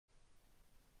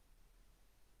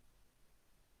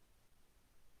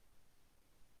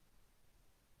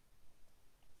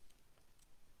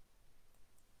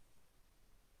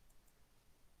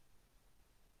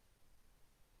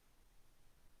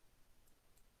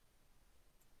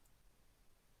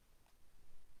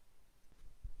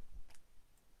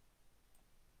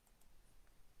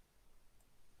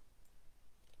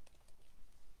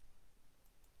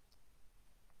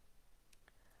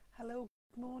Hello,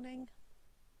 good morning.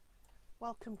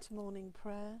 Welcome to morning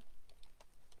prayer.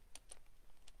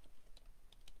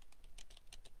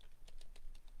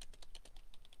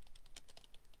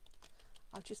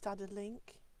 I've just added a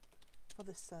link for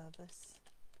the service.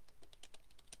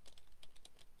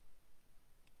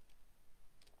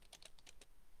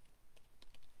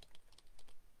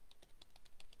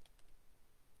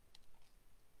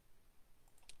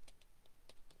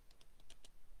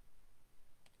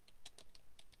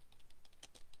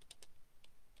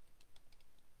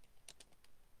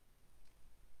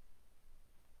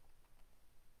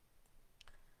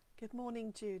 Good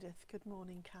morning, Judith. Good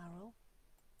morning, Carol.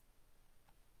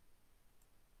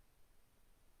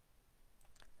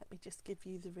 Let me just give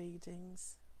you the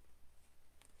readings.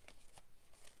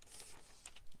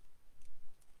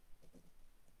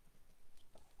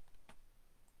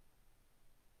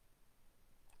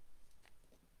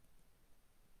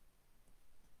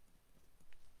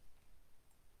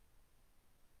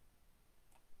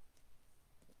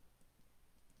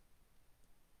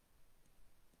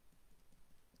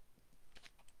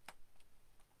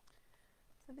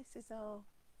 So this is our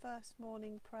first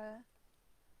morning prayer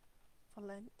for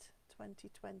Lent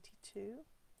 2022.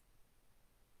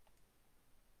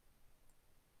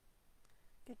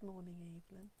 Good morning,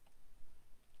 Evelyn.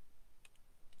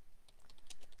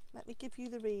 Let me give you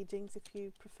the readings if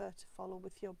you prefer to follow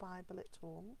with your Bible at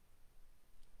home.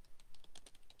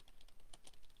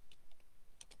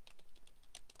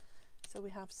 So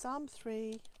we have Psalm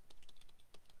 3,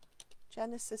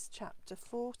 Genesis chapter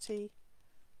 40,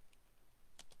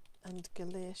 and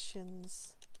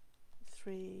Galatians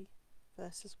 3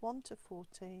 verses 1 to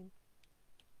 14,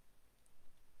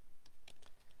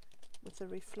 with a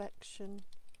reflection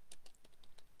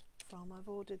from, I've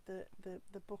ordered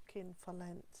the book in for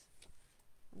Lent,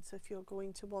 and so if you're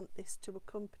going to want this to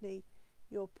accompany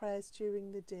your prayers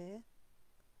during the day,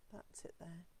 that's it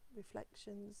there,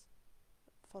 reflections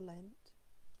for Lent.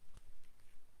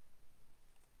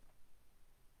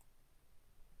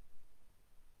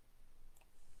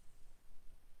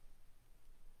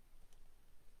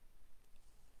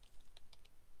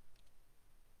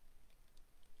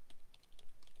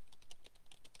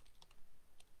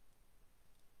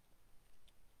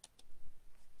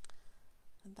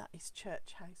 And that is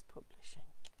Church House Publishing.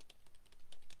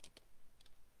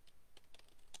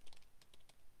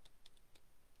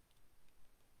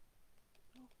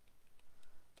 Oh,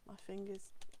 my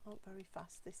fingers aren't very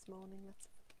fast this morning. That's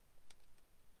it.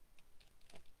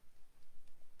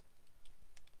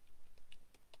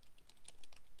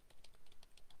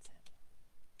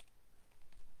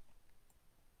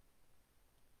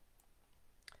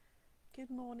 Good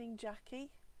morning, Jackie.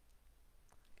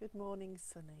 Good morning,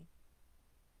 Sunny.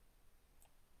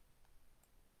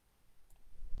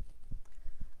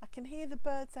 I can hear the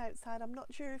birds outside. I'm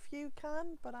not sure if you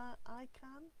can, but I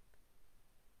can.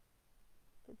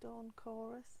 The dawn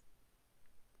chorus.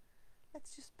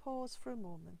 Let's just pause for a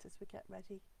moment as we get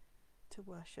ready to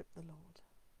worship the Lord.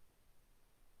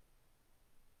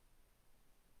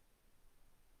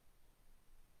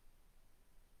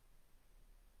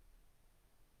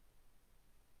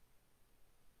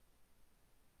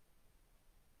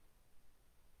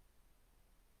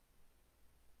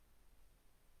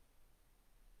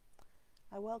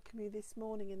 I welcome you this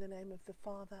morning in the name of the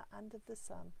Father and of the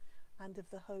Son and of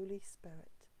the Holy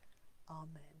Spirit.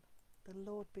 Amen. The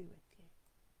Lord be with you.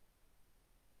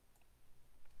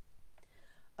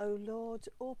 O Lord,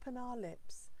 open our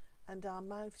lips, and our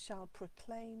mouth shall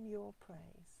proclaim your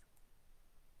praise.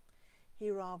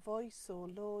 Hear our voice, O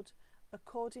Lord,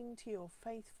 according to your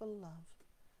faithful love.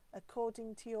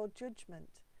 According to your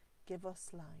judgment, give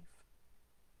us life.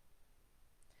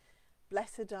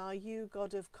 Blessed are you,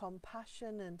 God of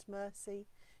compassion and mercy.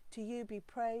 To you be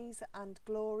praise and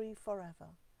glory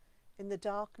forever. In the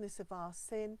darkness of our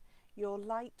sin, your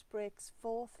light breaks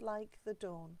forth like the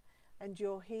dawn, and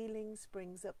your healing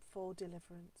springs up for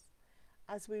deliverance.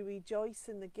 As we rejoice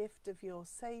in the gift of your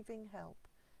saving help,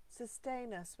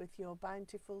 sustain us with your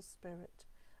bountiful Spirit,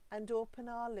 and open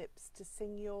our lips to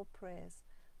sing your praise.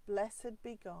 Blessed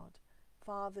be God,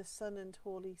 Father, Son, and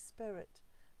Holy Spirit.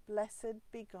 Blessed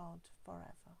be God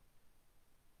forever.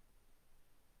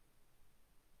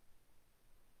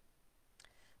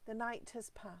 The night has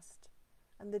passed,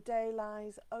 and the day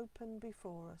lies open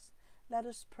before us. Let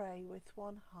us pray with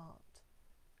one heart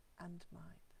and mind.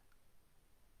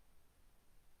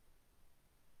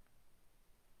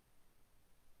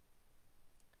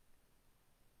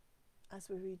 As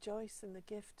we rejoice in the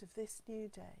gift of this new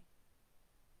day,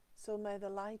 so may the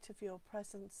light of your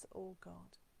presence, O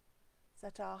God,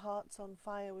 set our hearts on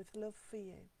fire with love for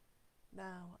you,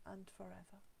 now and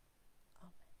forever.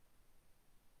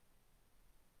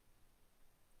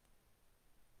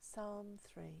 Psalm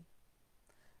 3.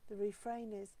 The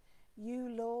refrain is, You,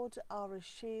 Lord, are a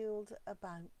shield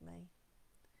about me.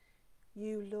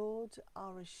 You, Lord,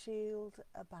 are a shield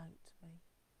about me.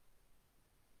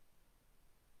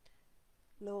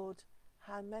 Lord,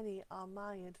 how many are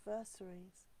my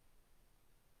adversaries?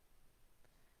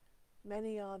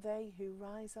 Many are they who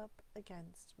rise up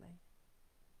against me.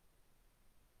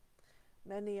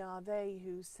 Many are they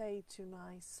who say to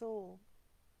my soul,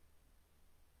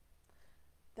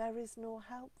 There is no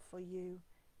help for you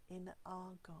in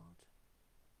our God.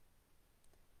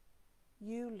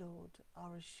 You, Lord,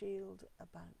 are a shield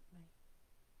about me.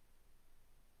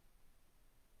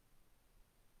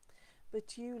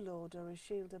 But you, Lord, are a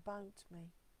shield about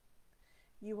me.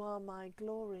 You are my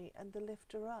glory and the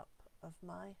lifter up of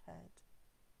my head.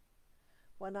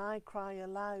 When I cry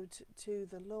aloud to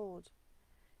the Lord,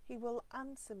 he will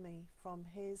answer me from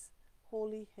his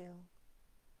holy hill.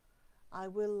 I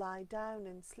will lie down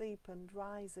and sleep and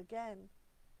rise again,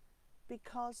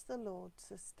 because the Lord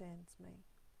sustains me.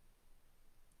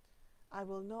 I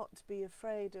will not be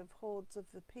afraid of hordes of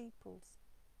the peoples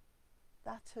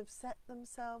that have set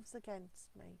themselves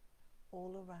against me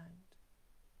all around.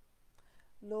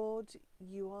 Lord,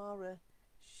 you,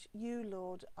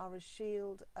 Lord, are a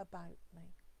shield about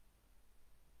me.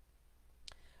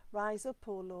 Rise up,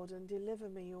 O Lord, and deliver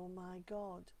me, O my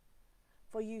God,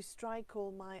 for you strike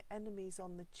all my enemies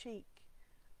on the cheek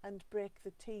and break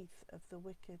the teeth of the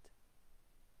wicked.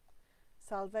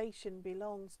 Salvation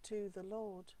belongs to the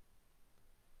Lord.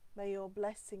 May your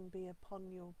blessing be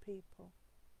upon your people.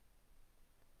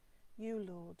 You,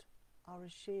 Lord, are a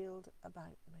shield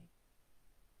about me.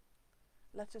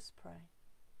 Let us pray.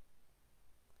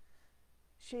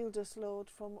 Shield us, Lord,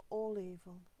 from all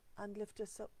evil, and lift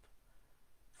us up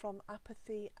from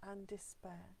apathy and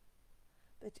despair,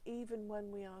 that even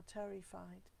when we are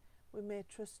terrified, we may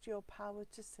trust your power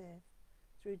to save,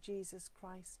 through Jesus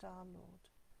Christ our Lord.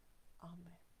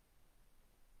 Amen.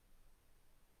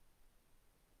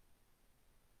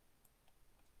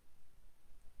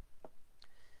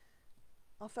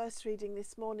 Our first reading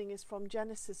this morning is from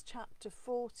Genesis chapter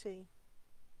 40.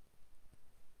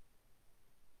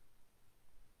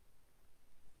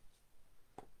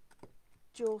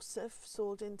 Joseph,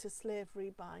 sold into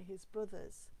slavery by his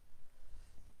brothers,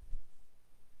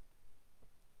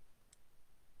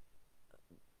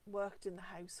 worked in the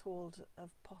household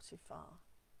of Potiphar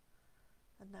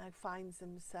and now finds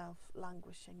himself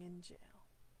languishing in jail.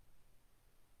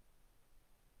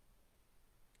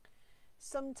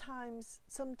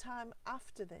 Sometime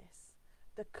after this,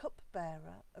 the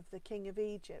cupbearer of the king of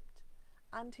Egypt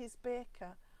and his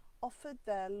baker offered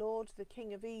their lord the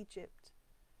king of Egypt.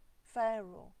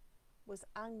 Pharaoh was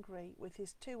angry with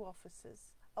his two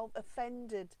officers,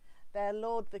 offended their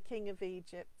lord the king of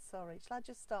Egypt. Sorry, shall I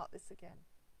just start this again?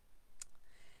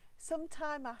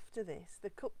 Sometime after this, the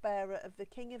cupbearer of the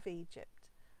king of Egypt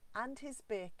and his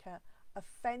baker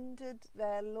offended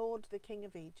their lord the king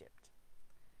of Egypt.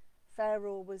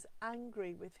 Pharaoh was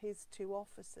angry with his two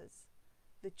officers,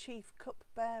 the chief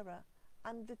cupbearer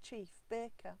and the chief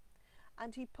baker,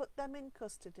 and he put them in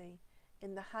custody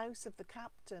in the house of the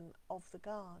captain of the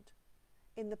guard,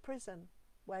 in the prison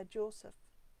where Joseph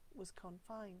was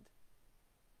confined.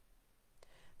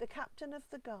 The captain of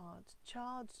the guard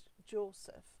charged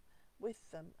Joseph with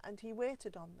them, and he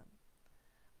waited on them,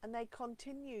 and they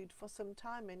continued for some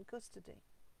time in custody.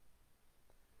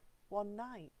 One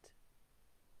night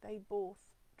they both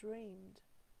dreamed,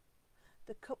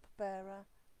 the cupbearer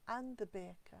and the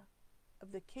baker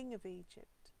of the king of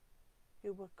Egypt,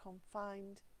 who were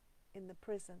confined in the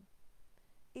prison,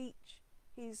 each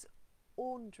his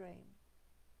own dream,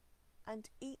 and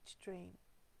each dream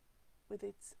with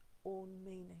its own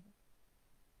meaning.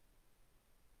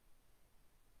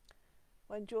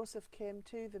 When Joseph came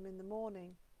to them in the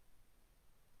morning,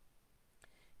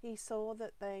 he saw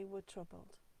that they were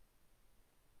troubled.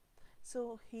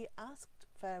 So he asked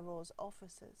Pharaoh's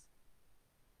officers,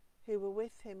 who were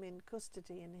with him in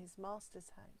custody in his master's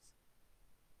house,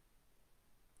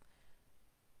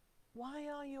 "Why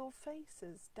are your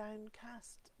faces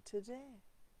downcast today?"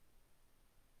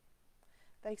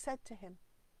 They said to him,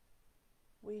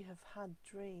 "We have had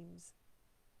dreams,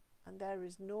 and there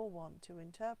is no one to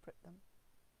interpret them."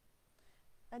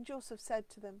 And Joseph said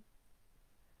to them,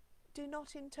 "Do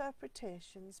not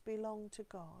interpretations belong to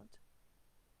God?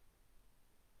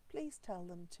 Please tell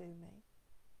them to me."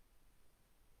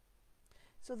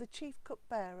 So the chief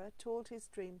cupbearer told his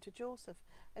dream to Joseph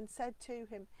and said to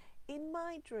him, "In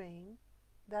my dream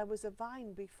there was a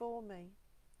vine before me,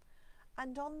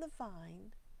 and on the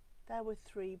vine there were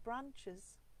 3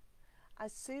 branches.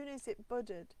 As soon as it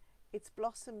budded, its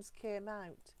blossoms came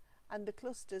out, and the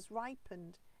clusters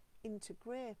ripened into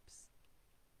grapes.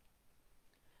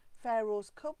 Pharaoh's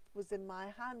cup was in my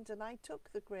hand, and I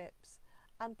took the grapes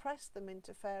and pressed them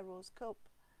into Pharaoh's cup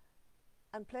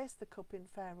and placed the cup in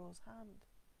Pharaoh's hand.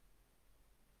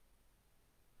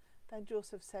 Then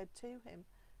Joseph said to him,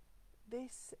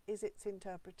 "This is its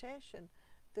interpretation.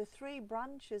 The 3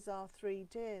 branches are 3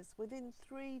 days. Within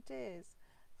 3 days,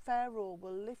 Pharaoh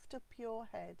will lift up your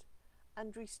head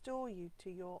and restore you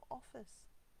to your office,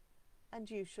 and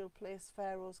you shall place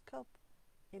Pharaoh's cup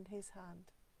in his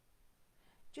hand,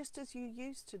 just as you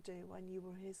used to do when you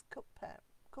were his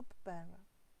cupbearer.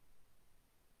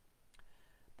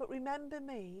 But remember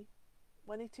me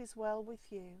when it is well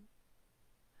with you.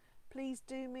 Please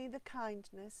do me the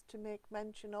kindness to make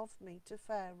mention of me to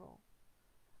Pharaoh,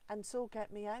 and so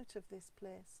get me out of this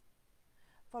place.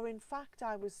 For in fact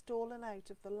I was stolen out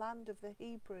of the land of the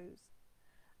Hebrews,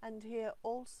 and here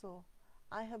also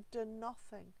I have done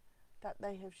nothing that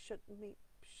they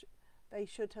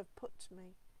should have put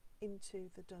me into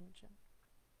the dungeon."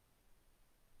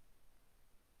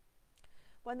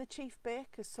 When the chief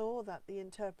baker saw that the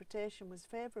interpretation was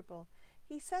favourable,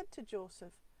 he said to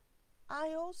Joseph,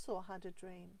 "I also had a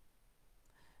dream.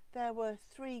 There were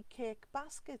 3 cake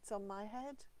baskets on my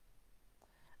head,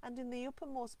 and in the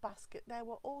uppermost basket there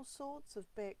were all sorts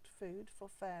of baked food for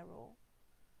Pharaoh,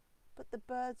 but the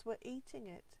birds were eating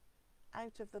it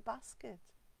out of the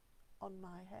basket on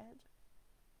my head."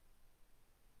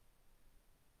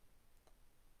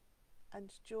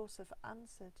 And Joseph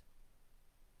answered,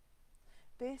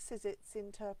 "This is its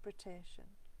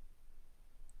interpretation.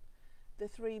 The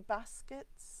 3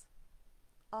 baskets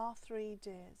are 3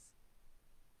 days.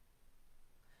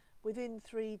 Within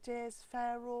 3 days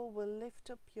Pharaoh will lift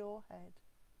up your head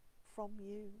from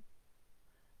you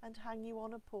and hang you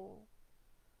on a pole,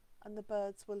 and the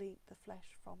birds will eat the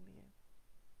flesh from you."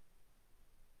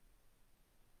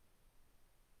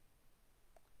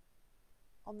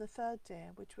 On the 3rd day,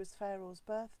 which was Pharaoh's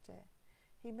birthday,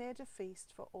 he made a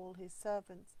feast for all his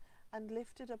servants, and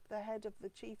lifted up the head of the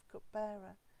chief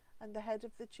cupbearer and the head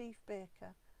of the chief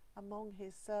baker among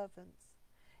his servants.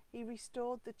 He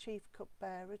restored the chief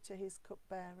cupbearer to his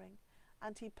cupbearing,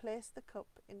 and he placed the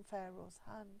cup in Pharaoh's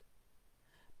hand.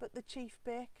 But the chief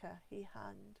baker he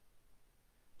hanged,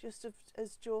 just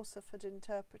as Joseph had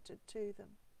interpreted to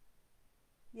them.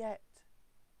 Yet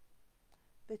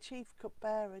the chief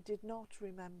cupbearer did not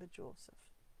remember Joseph,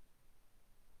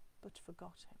 but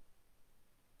forgot him.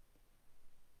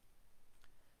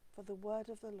 For the word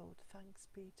of the Lord, thanks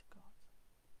be to God.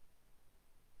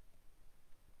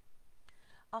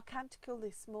 Our canticle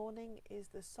this morning is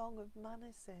the Song of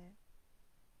Manasseh.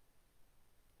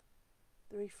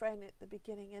 The refrain at the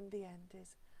beginning and the end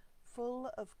is, "Full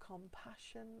of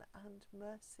compassion and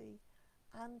mercy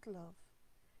and love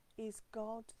is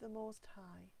God the Most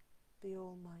High, the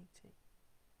Almighty."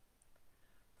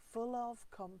 Full of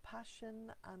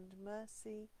compassion and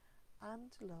mercy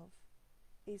and love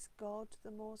is God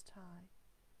the Most High,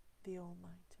 the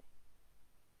Almighty.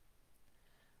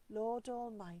 Lord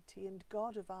Almighty and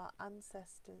God of our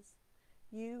ancestors,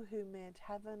 you who made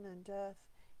heaven and earth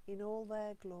in all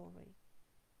their glory,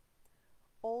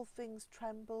 all things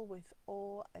tremble with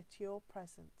awe at your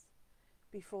presence,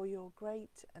 before your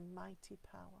great and mighty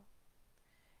power.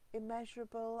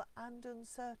 Immeasurable and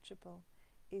unsearchable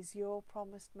is your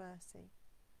promised mercy,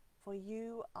 for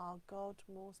you are God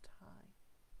Most High.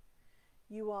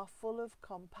 You are full of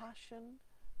compassion,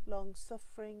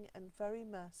 long-suffering and very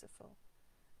merciful,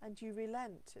 and you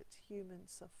relent at human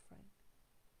suffering.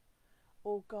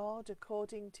 O God,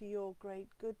 according to your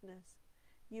great goodness,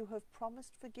 you have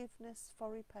promised forgiveness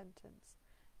for repentance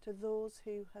to those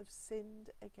who have sinned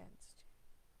against you.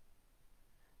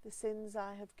 The sins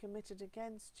I have committed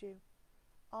against you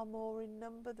are more in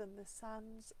number than the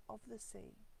sands of the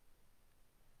sea.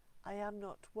 I am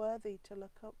not worthy to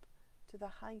look up to the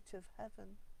height of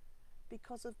heaven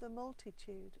because of the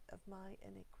multitude of my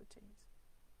iniquities.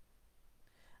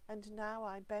 And now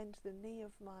I bend the knee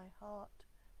of my heart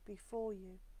before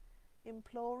you,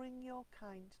 imploring your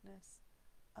kindness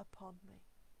upon me.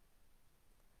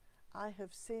 I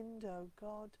have sinned, O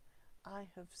God, I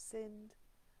have sinned,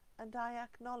 and I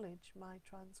acknowledge my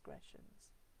transgressions.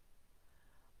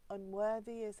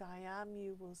 Unworthy as I am,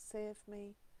 you will save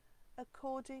me,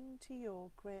 according to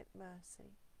your great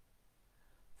mercy.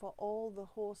 For all the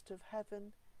host of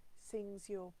heaven sings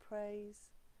your praise,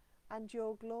 and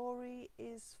your glory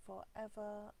is for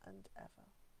ever and ever.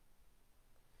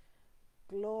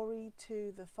 Glory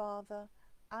to the Father,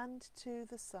 and to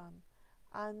the Son,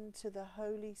 and to the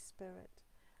Holy Spirit,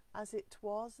 as it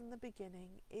was in the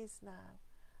beginning, is now,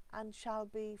 and shall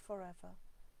be forever.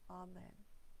 Amen.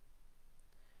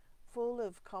 full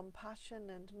of compassion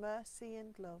and mercy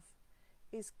and love,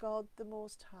 is God the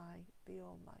Most High, the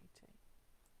Almighty.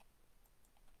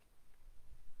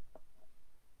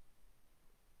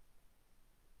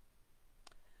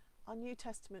 Our New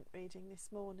Testament reading this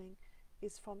morning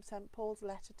is from St. Paul's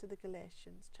letter to the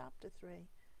Galatians, chapter 3,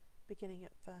 beginning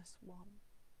at verse 1.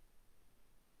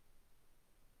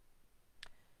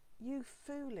 You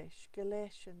foolish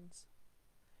Galatians,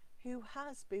 who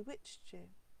has bewitched you?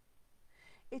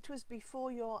 It was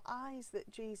before your eyes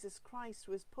that Jesus Christ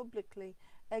was publicly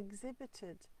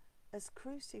exhibited as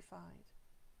crucified.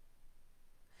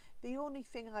 The only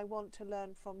thing I want to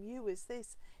learn from you is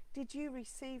this: did you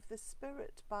receive the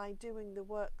Spirit by doing the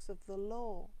works of the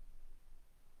law,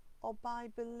 or by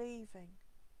believing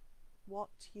what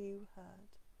you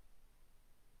heard?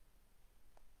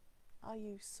 Are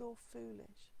you so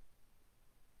foolish?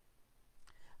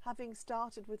 Having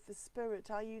started with the Spirit,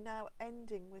 are you now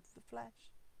ending with the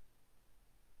flesh?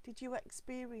 Did you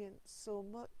experience so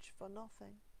much for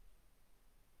nothing?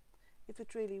 If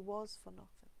it really was for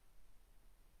nothing.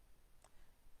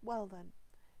 Well then,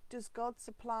 does God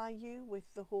supply you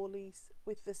with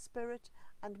the Spirit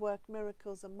and work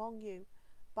miracles among you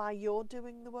by your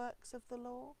doing the works of the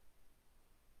law,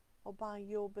 or by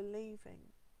your believing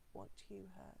what you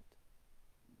heard?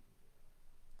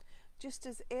 Just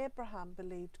as Abraham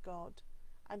believed God,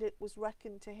 and it was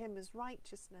reckoned to him as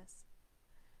righteousness,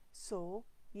 so,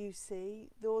 you see,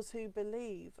 those who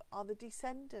believe are the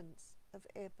descendants of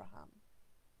Abraham.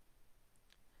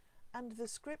 And the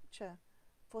Scripture,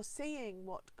 foreseeing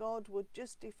what God would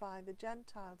justify the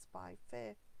Gentiles by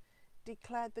faith,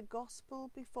 declared the gospel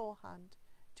beforehand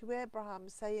to Abraham,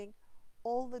 saying,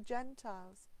 all the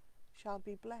Gentiles shall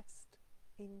be blessed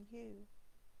in you.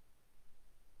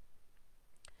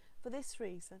 For this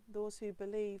reason, those who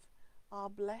believe are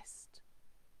blessed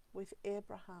with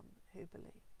Abraham who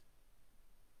believed.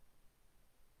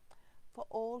 For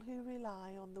all who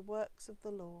rely on the works of the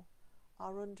law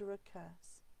are under a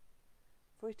curse.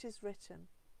 For it is written,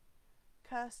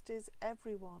 cursed is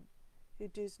everyone who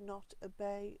does not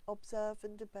observe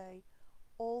and obey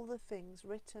all the things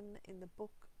written in the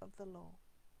book of the law.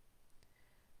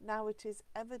 Now it is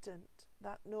evident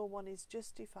that no one is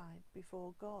justified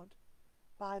before God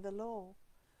by the law,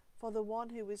 for the one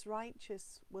who is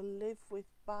righteous will live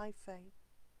by faith.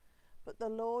 But the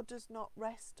law does not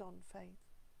rest on faith.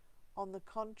 On the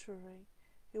contrary,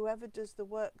 whoever does the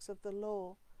works of the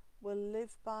law will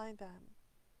live by them.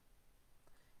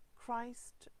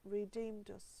 Christ redeemed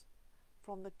us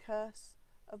from the curse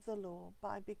of the law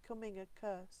by becoming a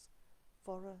curse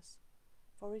for us,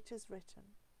 for it is written,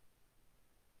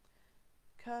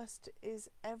 cursed is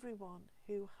everyone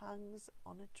who hangs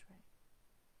on a tree,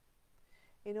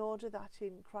 in order that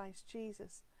in Christ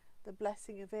Jesus the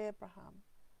blessing of Abraham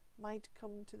might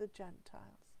come to the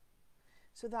Gentiles,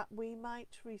 so that we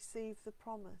might receive the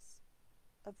promise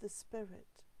of the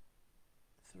Spirit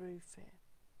through faith.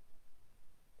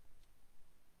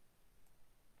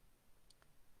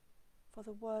 For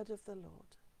the word of the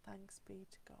Lord, thanks be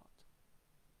to God.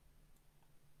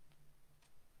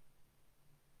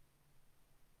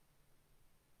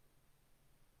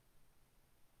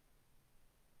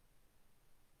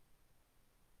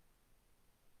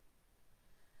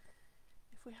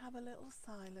 If we have a little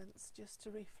silence just to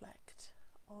reflect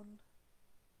on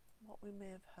what we may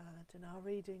have heard in our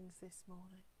readings this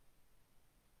morning.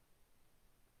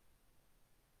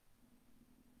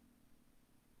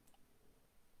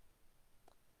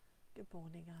 Good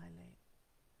morning, Eileen.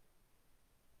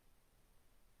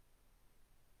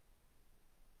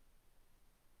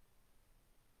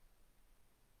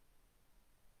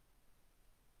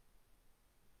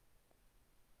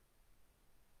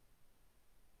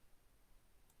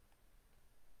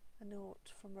 A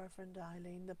note from Reverend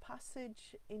Eileen. The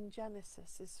passage in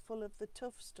Genesis is full of the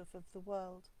tough stuff of the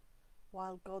world,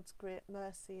 while God's great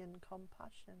mercy and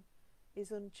compassion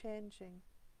is unchanging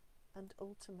and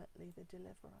ultimately the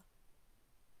deliverer.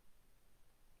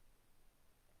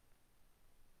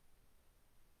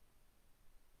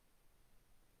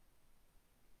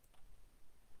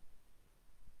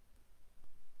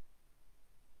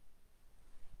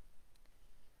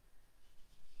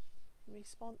 In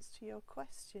response to your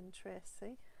question,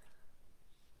 Tracy,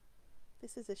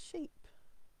 this is a sheep,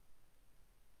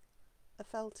 a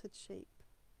felted sheep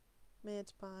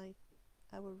made by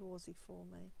our Rosie for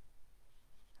me,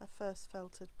 her first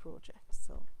felted project,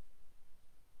 so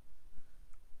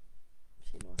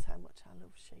she knows how much I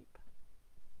love sheep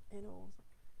in all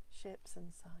shapes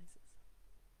and sizes.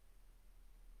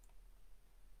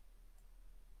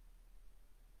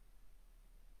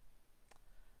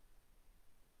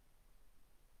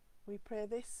 We pray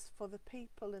this for the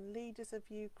people and leaders of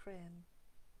Ukraine.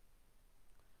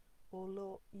 O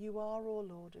Lord, you are, O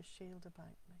Lord, a shield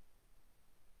about me.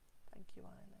 Thank you,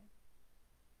 Eileen.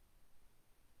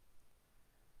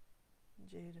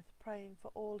 Judith, praying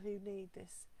for all who need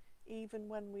this, even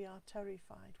when we are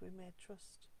terrified, we may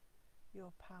trust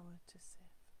your power to save.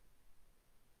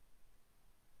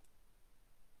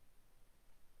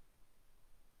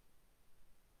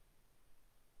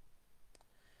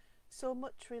 So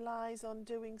much relies on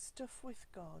doing stuff with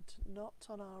God, not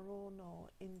on our own or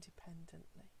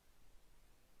independently.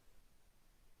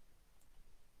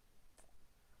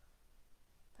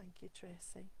 Thank you,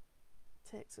 Tracy.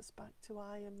 Takes us back to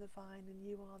I am the vine and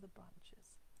you are the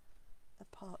branches.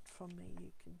 Apart from me,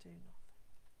 you can do nothing.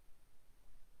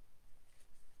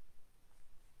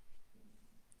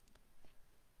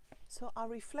 So our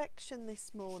reflection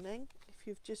this morning, if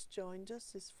you've just joined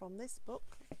us, is from this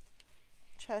book,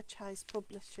 Church House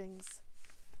Publishing's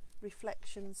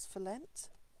Reflections for Lent.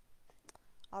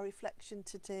 Our reflection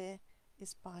today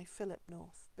is by Philip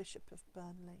North, Bishop of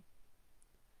Burnley.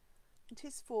 And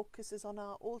his focus is on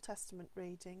our Old Testament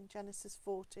reading, Genesis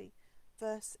 40,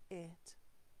 verse 8.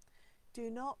 Do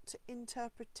not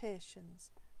interpretations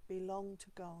belong to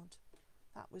God?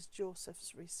 That was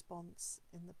Joseph's response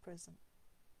in the prison.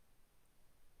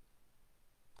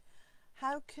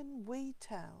 How can we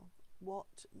tell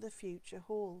what the future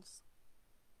holds?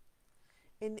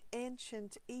 In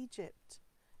ancient Egypt,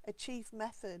 a chief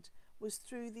method was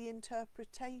through the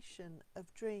interpretation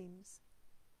of dreams.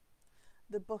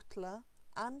 The butler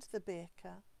and the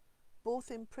baker, both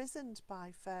imprisoned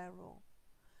by Pharaoh,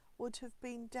 would have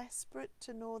been desperate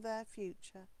to know their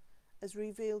future as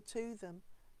revealed to them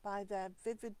by their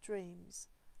vivid dreams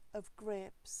of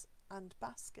grapes and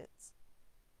baskets.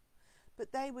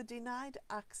 But they were denied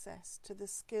access to the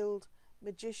skilled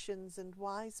magicians and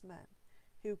wise men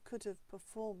who could have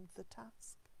performed the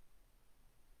task.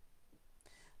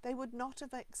 They would not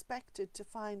have expected to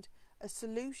find a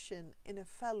solution in a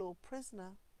fellow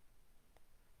prisoner,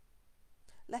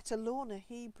 let alone a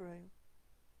Hebrew.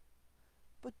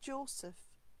 But Joseph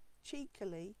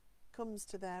cheekily comes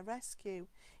to their rescue.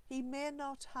 He may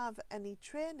not have any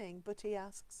training, but he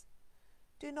asks,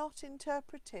 do not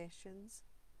interpretations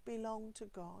belong to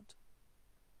God?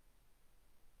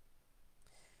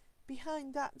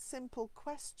 Behind that simple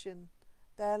question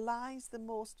there lies the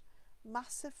most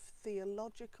massive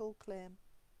theological claim.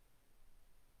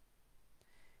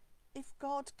 If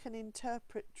God can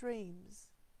interpret dreams,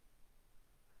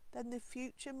 then the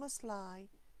future must lie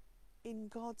in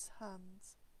God's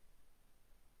hands.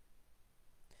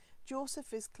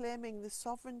 Joseph is claiming the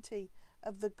sovereignty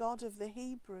of the God of the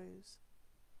Hebrews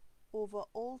over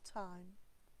all time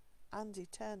and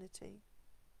eternity.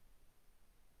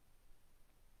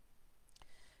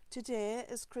 Today,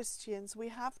 as Christians, we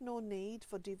have no need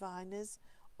for diviners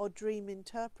or dream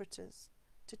interpreters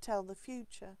to tell the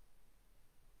future.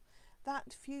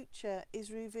 That future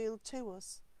is revealed to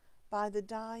us by the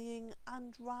dying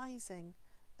and rising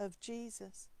of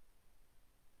Jesus.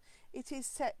 It is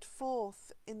set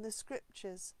forth in the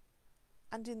scriptures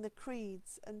and in the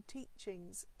creeds and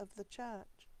teachings of the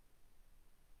church.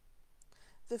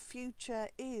 The future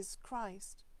is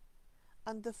Christ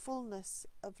and the fullness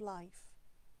of life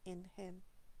in him.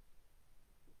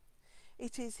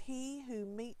 It is he who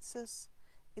meets us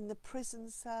in the prison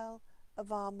cell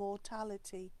of our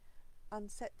mortality and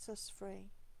sets us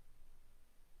free.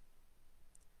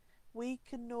 We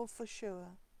can know for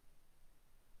sure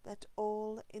that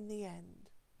all in the end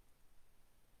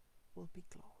will be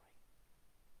glory.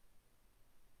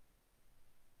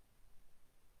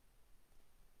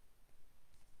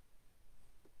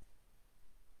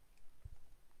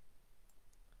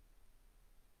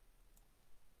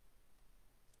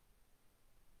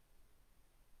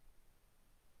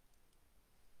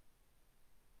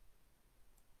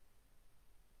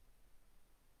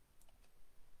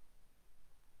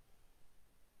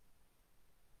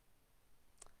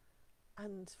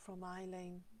 And from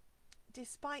Eileen,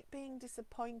 despite being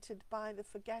disappointed by the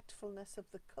forgetfulness of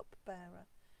the cupbearer,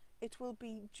 it will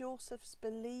be Joseph's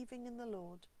believing in the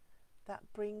Lord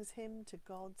that brings him to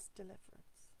God's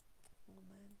deliverance.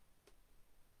 Amen.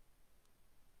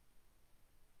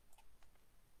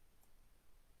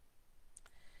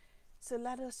 So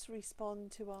let us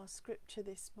respond to our scripture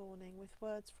this morning with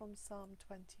words from Psalm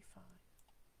 25.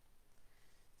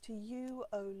 To you,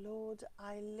 O Lord,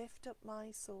 I lift up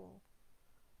my soul.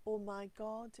 O my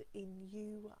God, in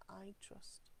you I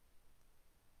trust.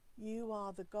 You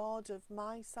are the God of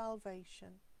my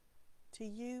salvation. To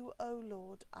you, O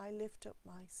Lord, I lift up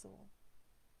my soul.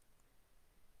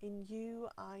 In you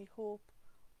I hope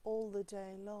all the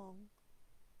day long.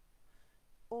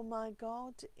 O my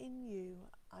God, in you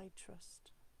I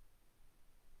trust.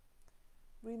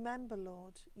 Remember,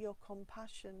 Lord, your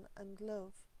compassion and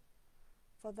love,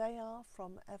 for they are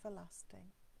from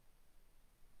everlasting.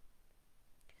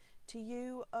 To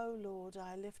you, O Lord,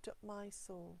 I lift up my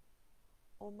soul.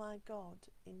 O my God,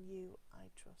 in you I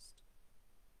trust.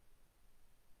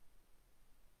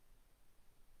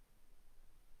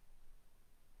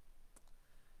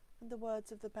 And the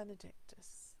words of the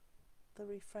Benedictus, the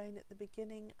refrain at the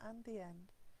beginning and the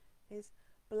end, is,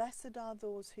 Blessed are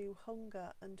those who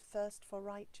hunger and thirst for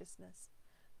righteousness,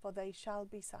 for they shall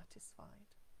be satisfied.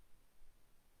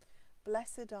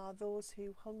 Blessed are those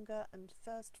who hunger and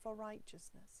thirst for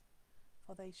righteousness,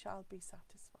 for they shall be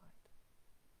satisfied.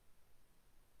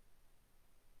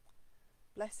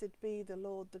 Blessed be the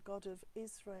Lord, the God of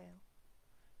Israel,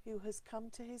 who has come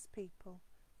to his people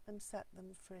and set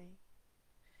them free.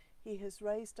 He has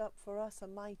raised up for us a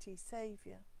mighty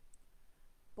Saviour,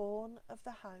 born of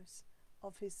the house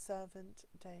of his servant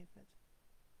David.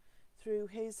 Through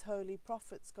his holy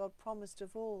prophets God promised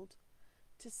of old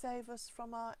to save us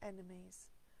from our enemies,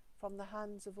 from the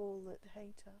hands of all that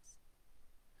hate us,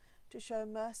 to show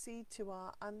mercy to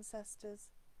our ancestors,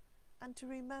 and to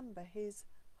remember his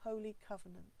holy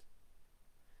covenant.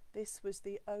 This was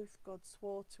the oath God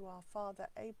swore to our father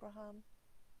Abraham,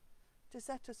 to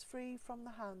set us free from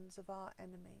the hands of our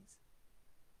enemies,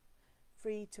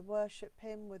 free to worship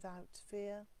him without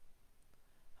fear,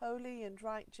 holy and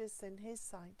righteous in his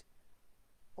sight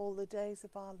all the days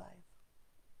of our life.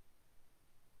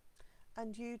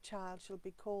 And you, child, shall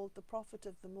be called the prophet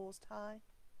of the Most High,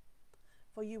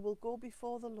 for you will go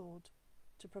before the Lord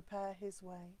to prepare his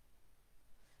way,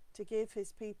 to give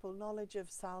his people knowledge of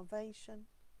salvation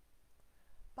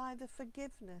by the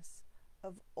forgiveness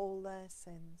of all their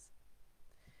sins.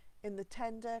 In the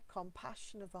tender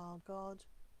compassion of our God,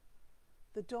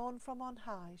 the dawn from on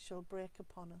high shall break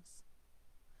upon us,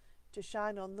 to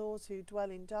shine on those who dwell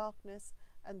in darkness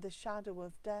and the shadow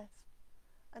of death,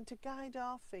 and to guide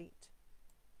our feet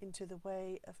into the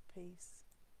way of peace.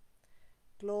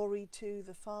 Glory to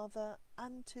the Father,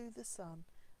 and to the Son,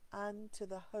 and to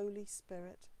the Holy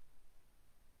Spirit,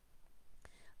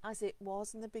 as it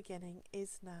was in the beginning,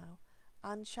 is now,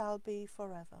 and shall be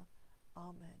forever.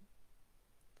 Amen.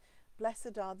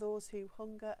 Blessed are those who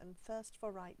hunger and thirst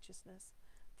for righteousness,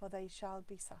 for they shall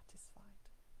be satisfied.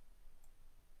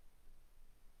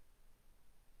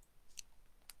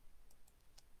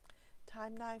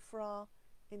 Time now for our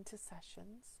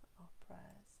intercessions, our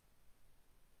prayers.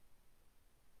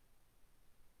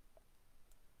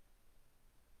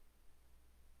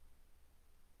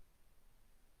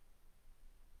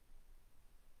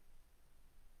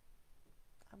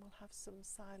 And we'll have some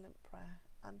silent prayer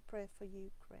and pray for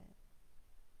Ukraine.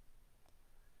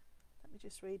 Let me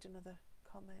just read another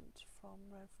comment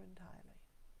from Revd Lesley.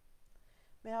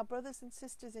 May our brothers and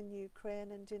sisters in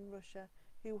Ukraine and in Russia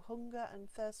who hunger and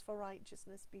thirst for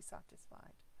righteousness be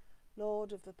satisfied.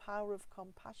 Lord of the power of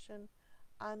compassion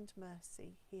and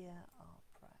mercy, hear our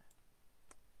prayer.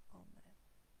 Amen.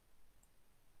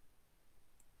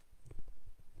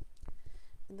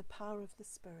 In the power of the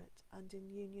Spirit and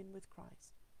in union with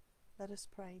Christ, let us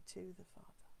pray to the Father.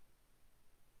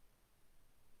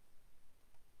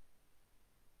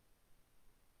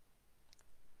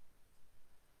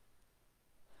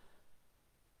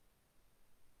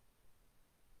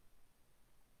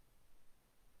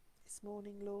 This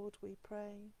morning, Lord, we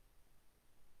pray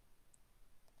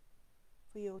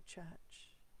for your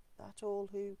church, that all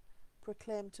who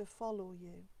proclaim to follow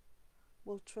you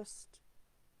will trust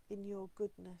in your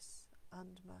goodness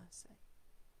and mercy,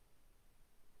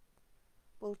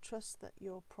 will trust that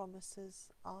your promises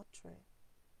are true,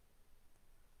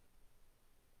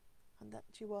 and that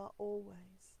you are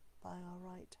always by our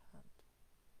right hand.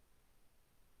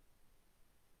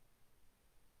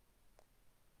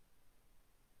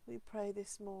 We pray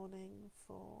this morning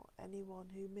for anyone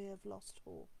who may have lost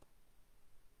hope.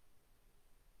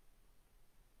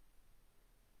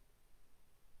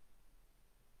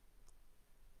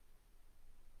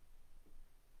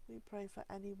 We pray for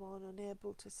anyone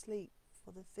unable to sleep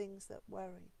for the things that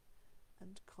worry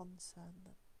and concern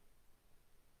them.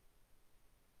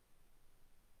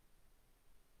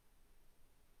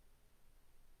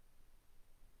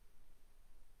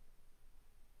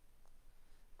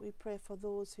 We pray for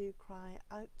those who cry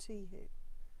out to you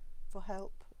for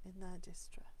help in their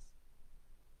distress.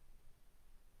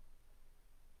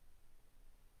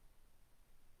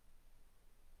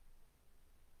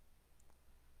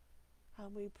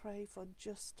 And we pray for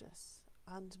justice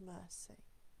and mercy.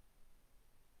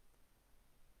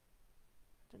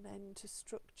 I an end to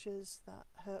structures that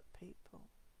hurt people,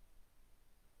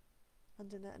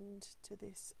 and an end to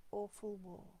this awful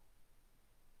war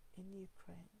in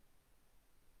Ukraine.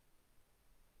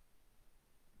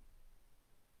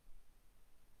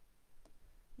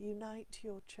 Unite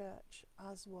your church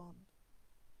as one,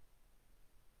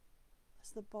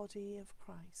 as the body of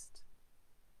Christ.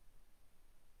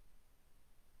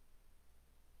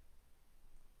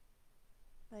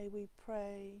 May we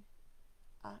pray,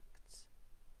 act,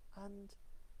 and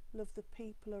love the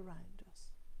people around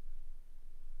us,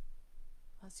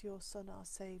 as your Son, our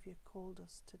Saviour, called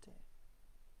us to do.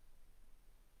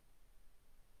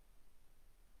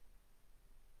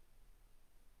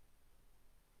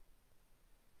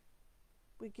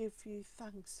 We give you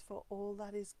thanks for all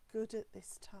that is good at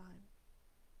this time.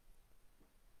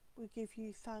 We give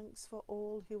you thanks for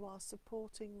all who are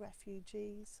supporting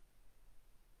refugees,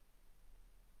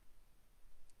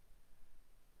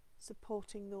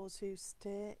 supporting those who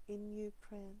stay in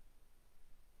Ukraine.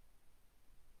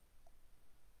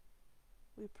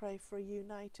 We pray for a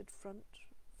united front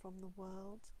from the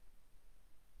world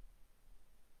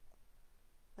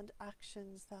and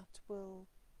actions that will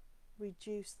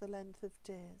reduce the length of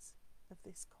days of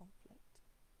this conflict.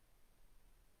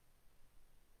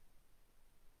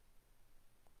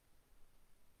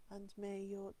 And may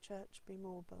your church be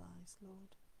mobilized,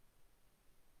 Lord,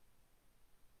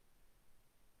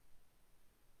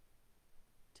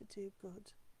 to do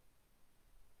good,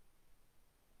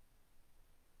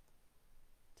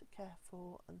 to care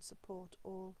for and support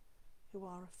all who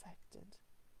are affected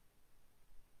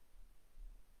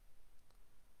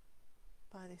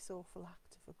by this awful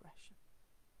act of aggression.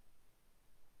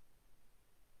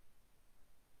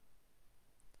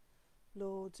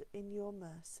 Lord, in your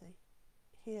mercy,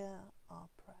 hear our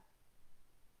prayer.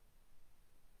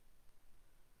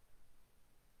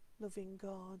 Loving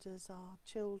God, as our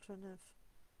children have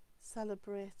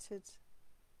celebrated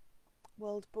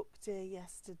World Book Day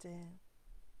yesterday,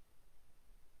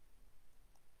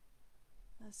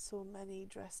 as so many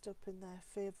dressed up in their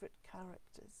favourite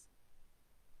characters,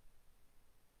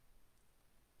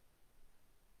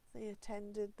 they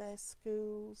attended their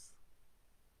schools,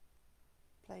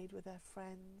 played with their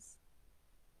friends,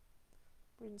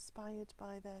 were inspired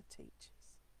by their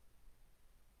teachers.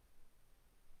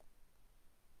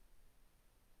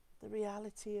 The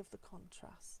reality of the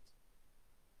contrast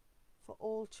for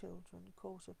all children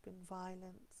caught up in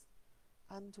violence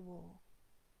and war,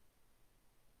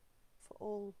 for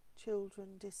all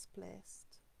children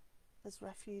displaced as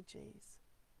refugees,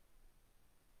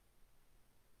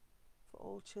 for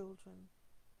all children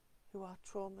who are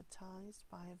traumatized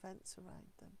by events around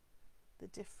them. The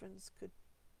difference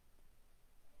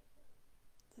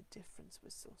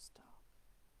was so stark.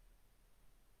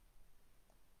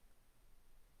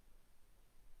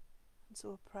 And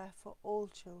so a prayer for all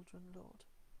children, Lord,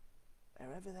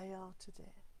 wherever they are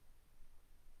today.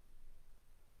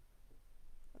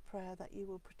 A prayer that you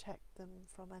will protect them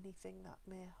from anything that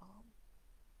may harm,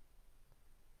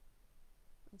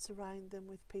 and surround them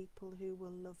with people who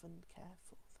will love and care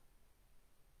for them.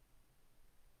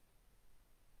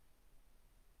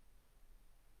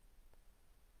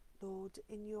 Lord,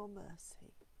 in your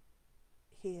mercy,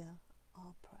 hear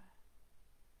our prayer.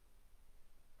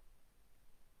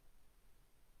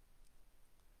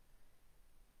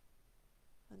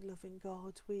 And loving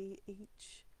God, we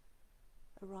each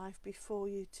arrive before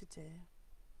you today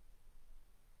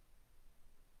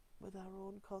with our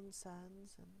own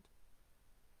concerns and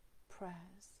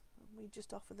prayers, and we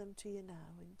just offer them to you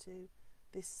now into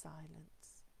this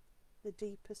silence, the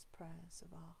deepest prayers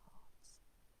of our hearts.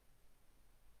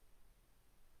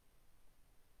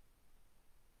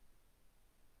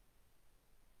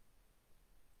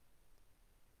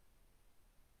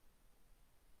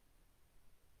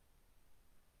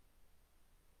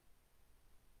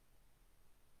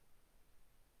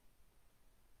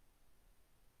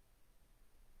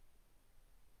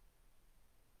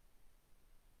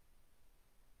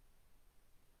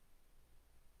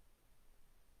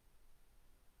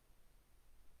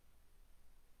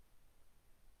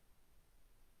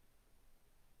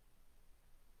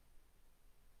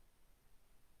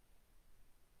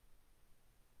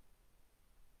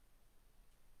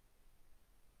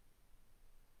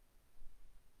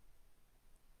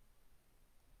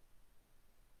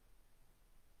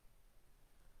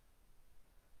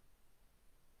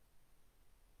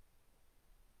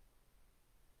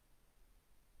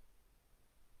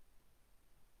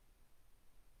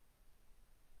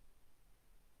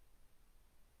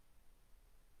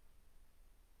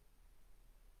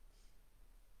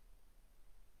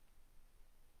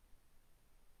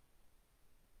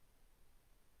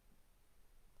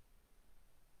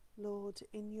 Lord,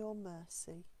 in your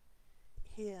mercy,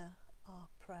 hear our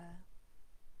prayer.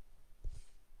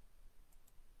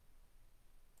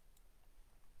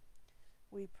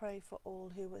 We pray for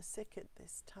all who are sick at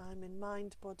this time in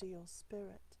mind, body or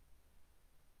spirit.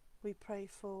 We pray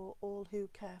for all who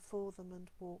care for them and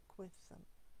walk with them.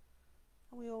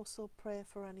 And we also pray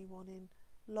for anyone in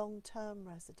long-term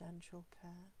residential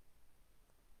care.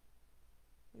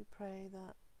 We pray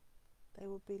that they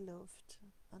will be loved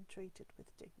and treated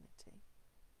with dignity.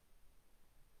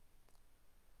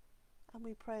 And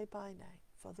we pray by name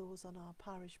for those on our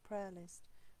parish prayer list,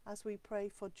 as we pray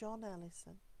for John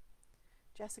Ellison,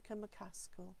 Jessica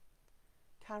McCaskill,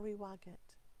 Carrie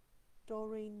Waggett,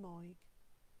 Doreen Moig,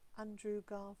 Andrew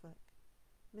Garvick,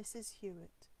 Mrs.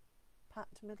 Hewitt,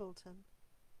 Pat Middleton,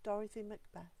 Dorothy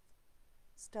Macbeth,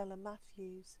 Stella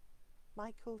Matthews,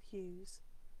 Michael Hughes,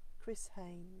 Chris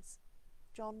Haynes,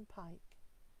 John Pike,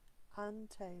 Anne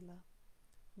Taylor,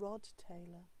 Rod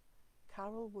Taylor,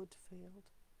 Carol Woodfield,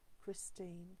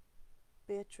 Christine,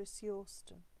 Beatrice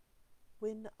Yorston,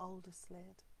 Wynne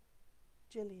Alderslade,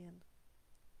 Gillian,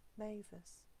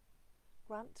 Mavis,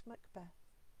 Grant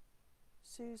Macbeth,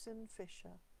 Susan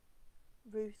Fisher,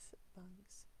 Ruth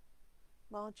Banks,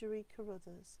 Marjorie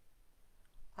Carruthers,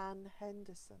 Anne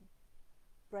Henderson,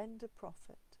 Brenda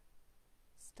Prophet,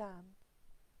 Stan,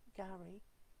 Gary,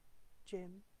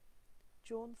 Jim,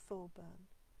 Joan Thorburn,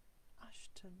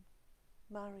 Ashton,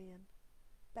 Marion,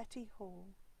 Betty Hall,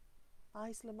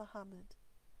 Isla Mohammed,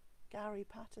 Gary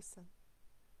Patterson,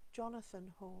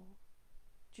 Jonathan Hall,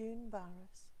 June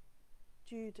Barris,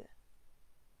 Judith,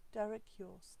 Derek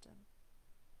Yorston,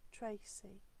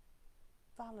 Tracy,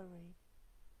 Valerie,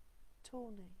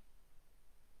 Tony,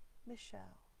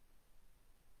 Michelle,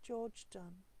 George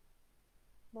Dunn,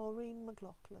 Maureen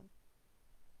McLaughlin,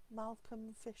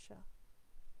 Malcolm Fisher,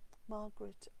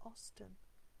 Margaret Austin,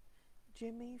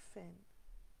 Jimmy Finn,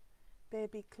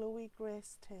 baby Chloe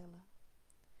Grace Taylor,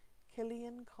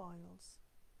 Killian Coyles,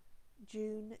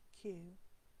 June Q,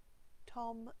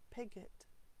 Tom Piggott,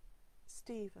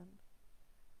 Stephen,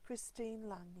 Christine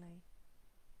Langley,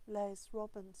 Les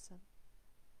Robinson,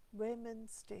 Raymond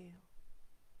Steele,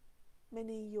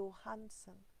 Minnie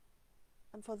Johansson,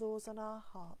 and for those on our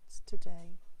hearts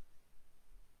today.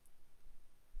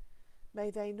 May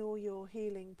they know your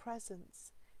healing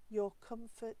presence, your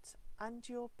comfort and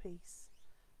your peace.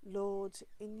 Lord,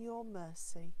 in your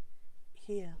mercy,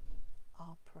 hear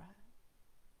our prayer.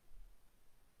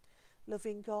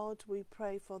 Loving God, we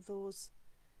pray for those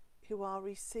who are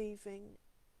receiving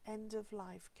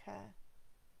end-of-life care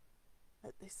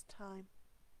at this time,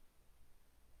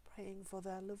 praying for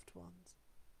their loved ones,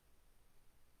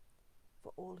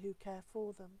 for all who care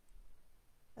for them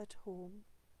at home,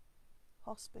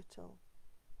 hospital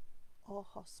or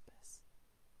hospice.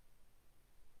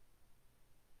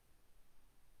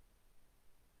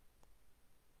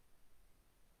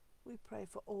 We pray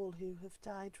for all who have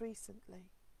died recently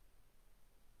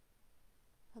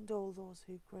and all those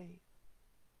who grieve.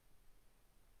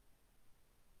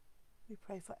 We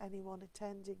pray for anyone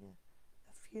attending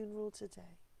a funeral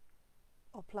today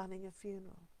or planning a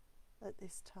funeral at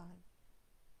this time.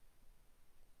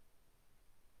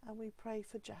 And we pray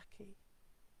for Jackie,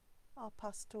 our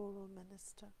pastoral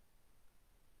minister,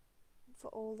 and for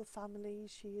all the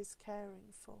families she is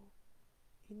caring for,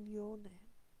 in your name.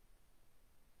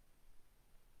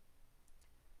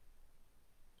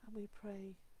 And we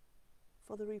pray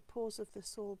for the repose of the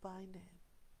soul by name,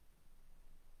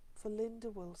 for Linda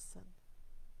Wilson,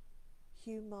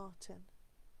 Hugh Martin,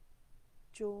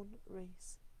 Joan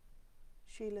Rees,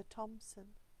 Sheila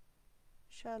Thompson,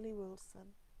 Shirley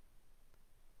Wilson,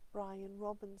 Brian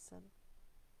Robinson,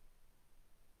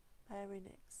 Mary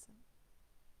Nixon.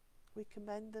 We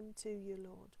commend them to you,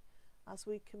 Lord, as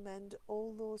we commend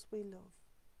all those we love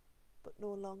but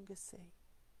no longer see.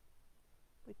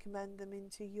 We commend them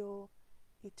into your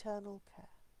eternal care.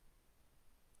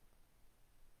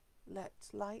 Let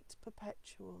light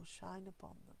perpetual shine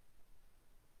upon them.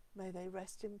 May they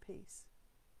rest in peace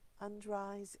and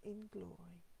rise in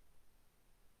glory.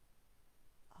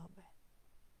 Amen.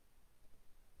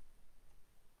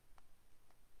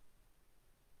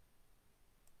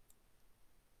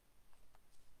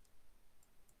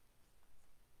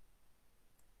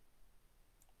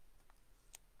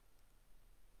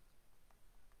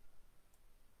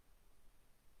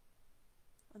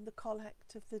 And the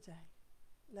collect of the day.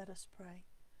 Let us pray.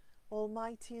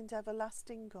 Almighty and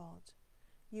everlasting God,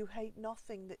 you hate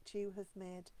nothing that you have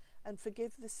made, and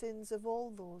forgive the sins of all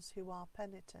those who are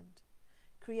penitent.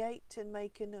 Create and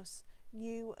make in us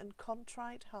new and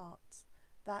contrite hearts,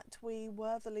 that we,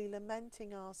 worthily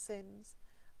lamenting our sins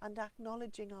and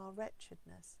acknowledging our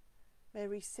wretchedness, may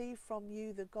receive from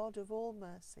you, the God of all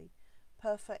mercy,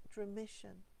 perfect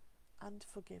remission and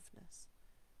forgiveness.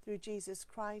 Through Jesus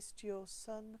Christ, your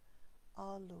Son,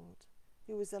 our Lord,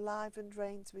 who is alive and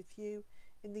reigns with you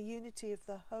in the unity of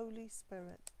the Holy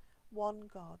Spirit, one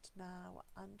God, now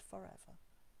and forever.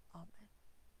 Amen.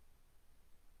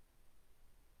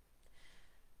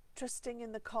 Trusting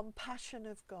in the compassion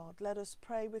of God, let us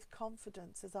pray with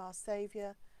confidence as our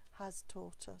Saviour has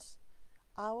taught us.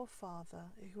 Our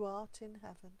Father, who art in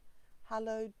heaven,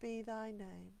 hallowed be thy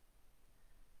name.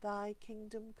 Thy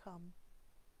kingdom come,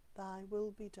 thy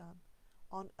will be done,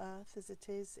 on earth as it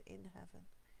is in heaven.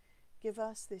 Give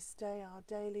us this day our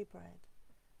daily bread,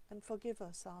 and forgive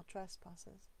us our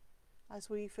trespasses, as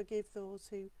we forgive those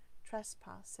who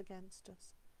trespass against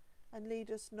us. And lead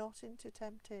us not into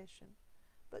temptation,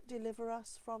 but deliver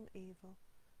us from evil.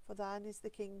 For thine is the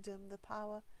kingdom, the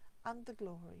power, and the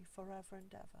glory, forever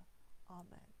and ever.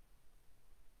 Amen.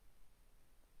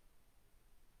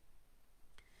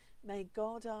 May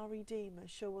God our Redeemer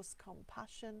show us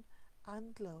compassion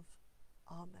and love.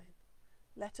 Amen.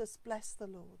 Let us bless the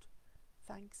Lord.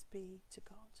 Thanks be to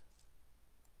God.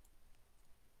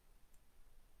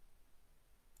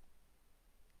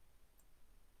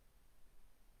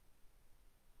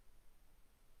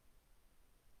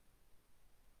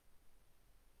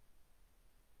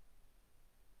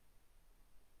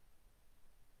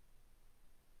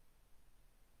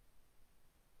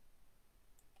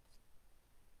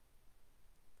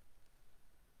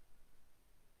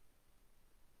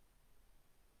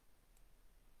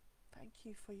 Thank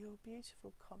you for your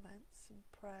beautiful comments and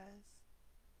prayers.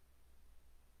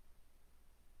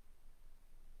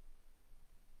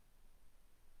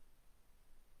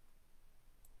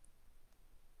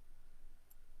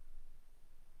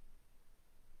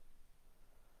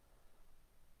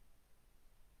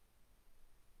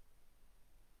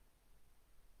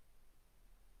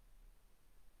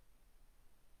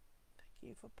 Thank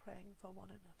you for praying for one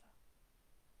another.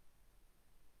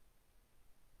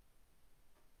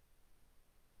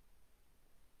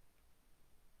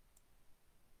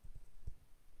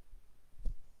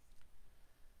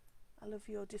 I love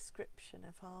your description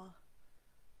of our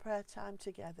prayer time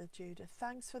together, Judah.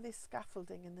 Thanks for this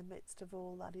scaffolding in the midst of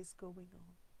all that is going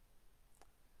on.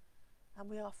 And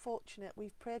we are fortunate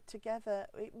we've prayed together.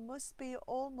 It must be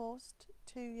almost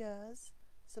 2 years,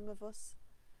 some of us,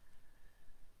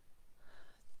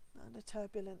 and a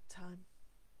turbulent time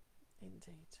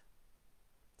indeed.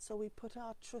 So we put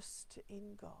our trust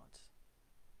in God,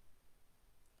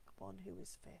 one who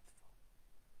is faithful.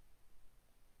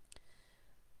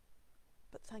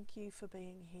 But thank you for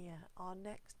being here. Our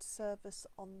next service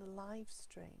on the live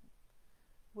stream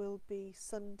will be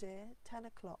Sunday, 10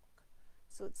 o'clock.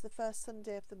 So it's the first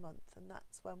Sunday of the month, and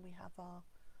that's when we have our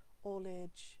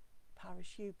all-age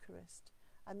parish Eucharist.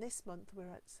 And this month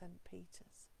we're at St.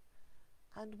 Peter's.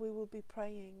 And we will be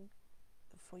praying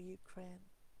for Ukraine.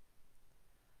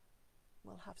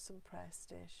 We'll have some prayer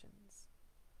stations.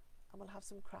 And we'll have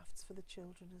some crafts for the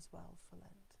children as well for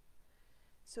Lent.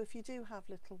 So if you do have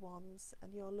little ones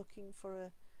and you're looking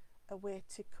for a way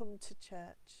to come to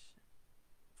church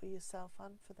for yourself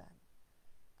and for them,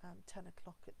 10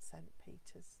 o'clock at St.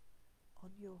 Peter's on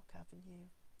York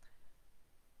Avenue.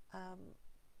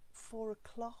 4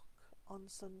 o'clock on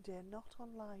Sunday, not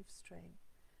on live stream.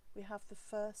 We have the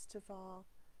first of our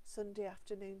Sunday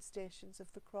afternoon Stations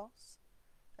of the Cross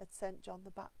at St. John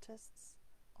the Baptist's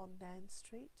on Nairn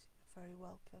Street. You're very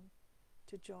welcome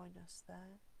to join us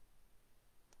there.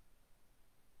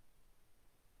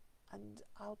 And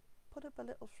I'll put up a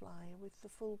little flyer with the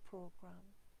full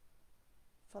programme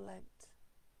for Lent,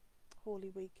 Holy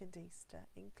Week and Easter,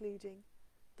 including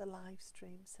the live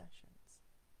stream sessions.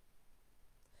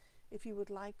 If you would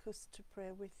like us to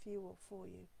pray with you or for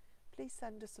you, please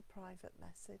send us a private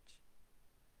message.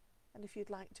 And if you'd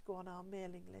like to go on our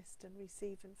mailing list and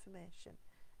receive information,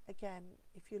 again,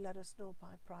 if you let us know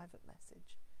by private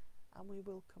message, and we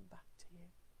will come back to you.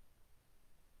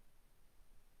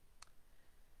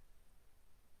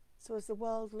 So as the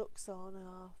world looks on,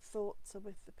 our thoughts are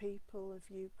with the people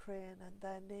of Ukraine and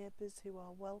their neighbours who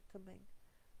are welcoming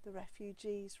the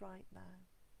refugees right now.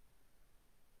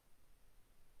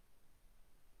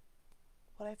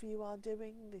 Whatever you are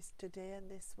doing this today and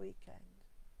this weekend,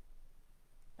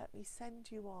 let me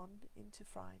send you on into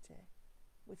Friday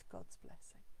with God's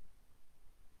blessing.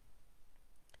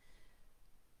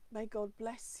 May God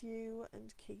bless you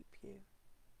and keep you.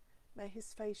 May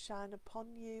his face shine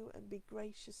upon you and be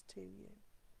gracious to you.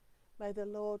 May the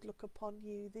Lord look upon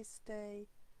you this day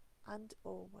and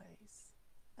always,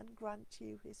 and grant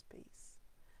you his peace,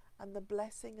 and the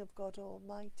blessing of God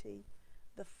Almighty,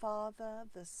 the Father,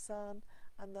 the Son,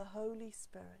 and the Holy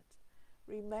Spirit,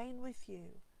 remain with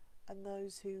you and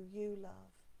those who you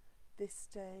love, this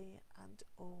day and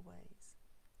always.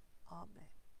 Amen.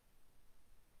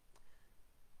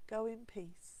 Go in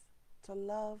peace to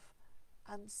love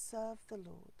and serve the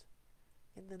Lord,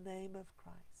 in the name of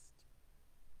Christ.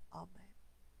 Amen.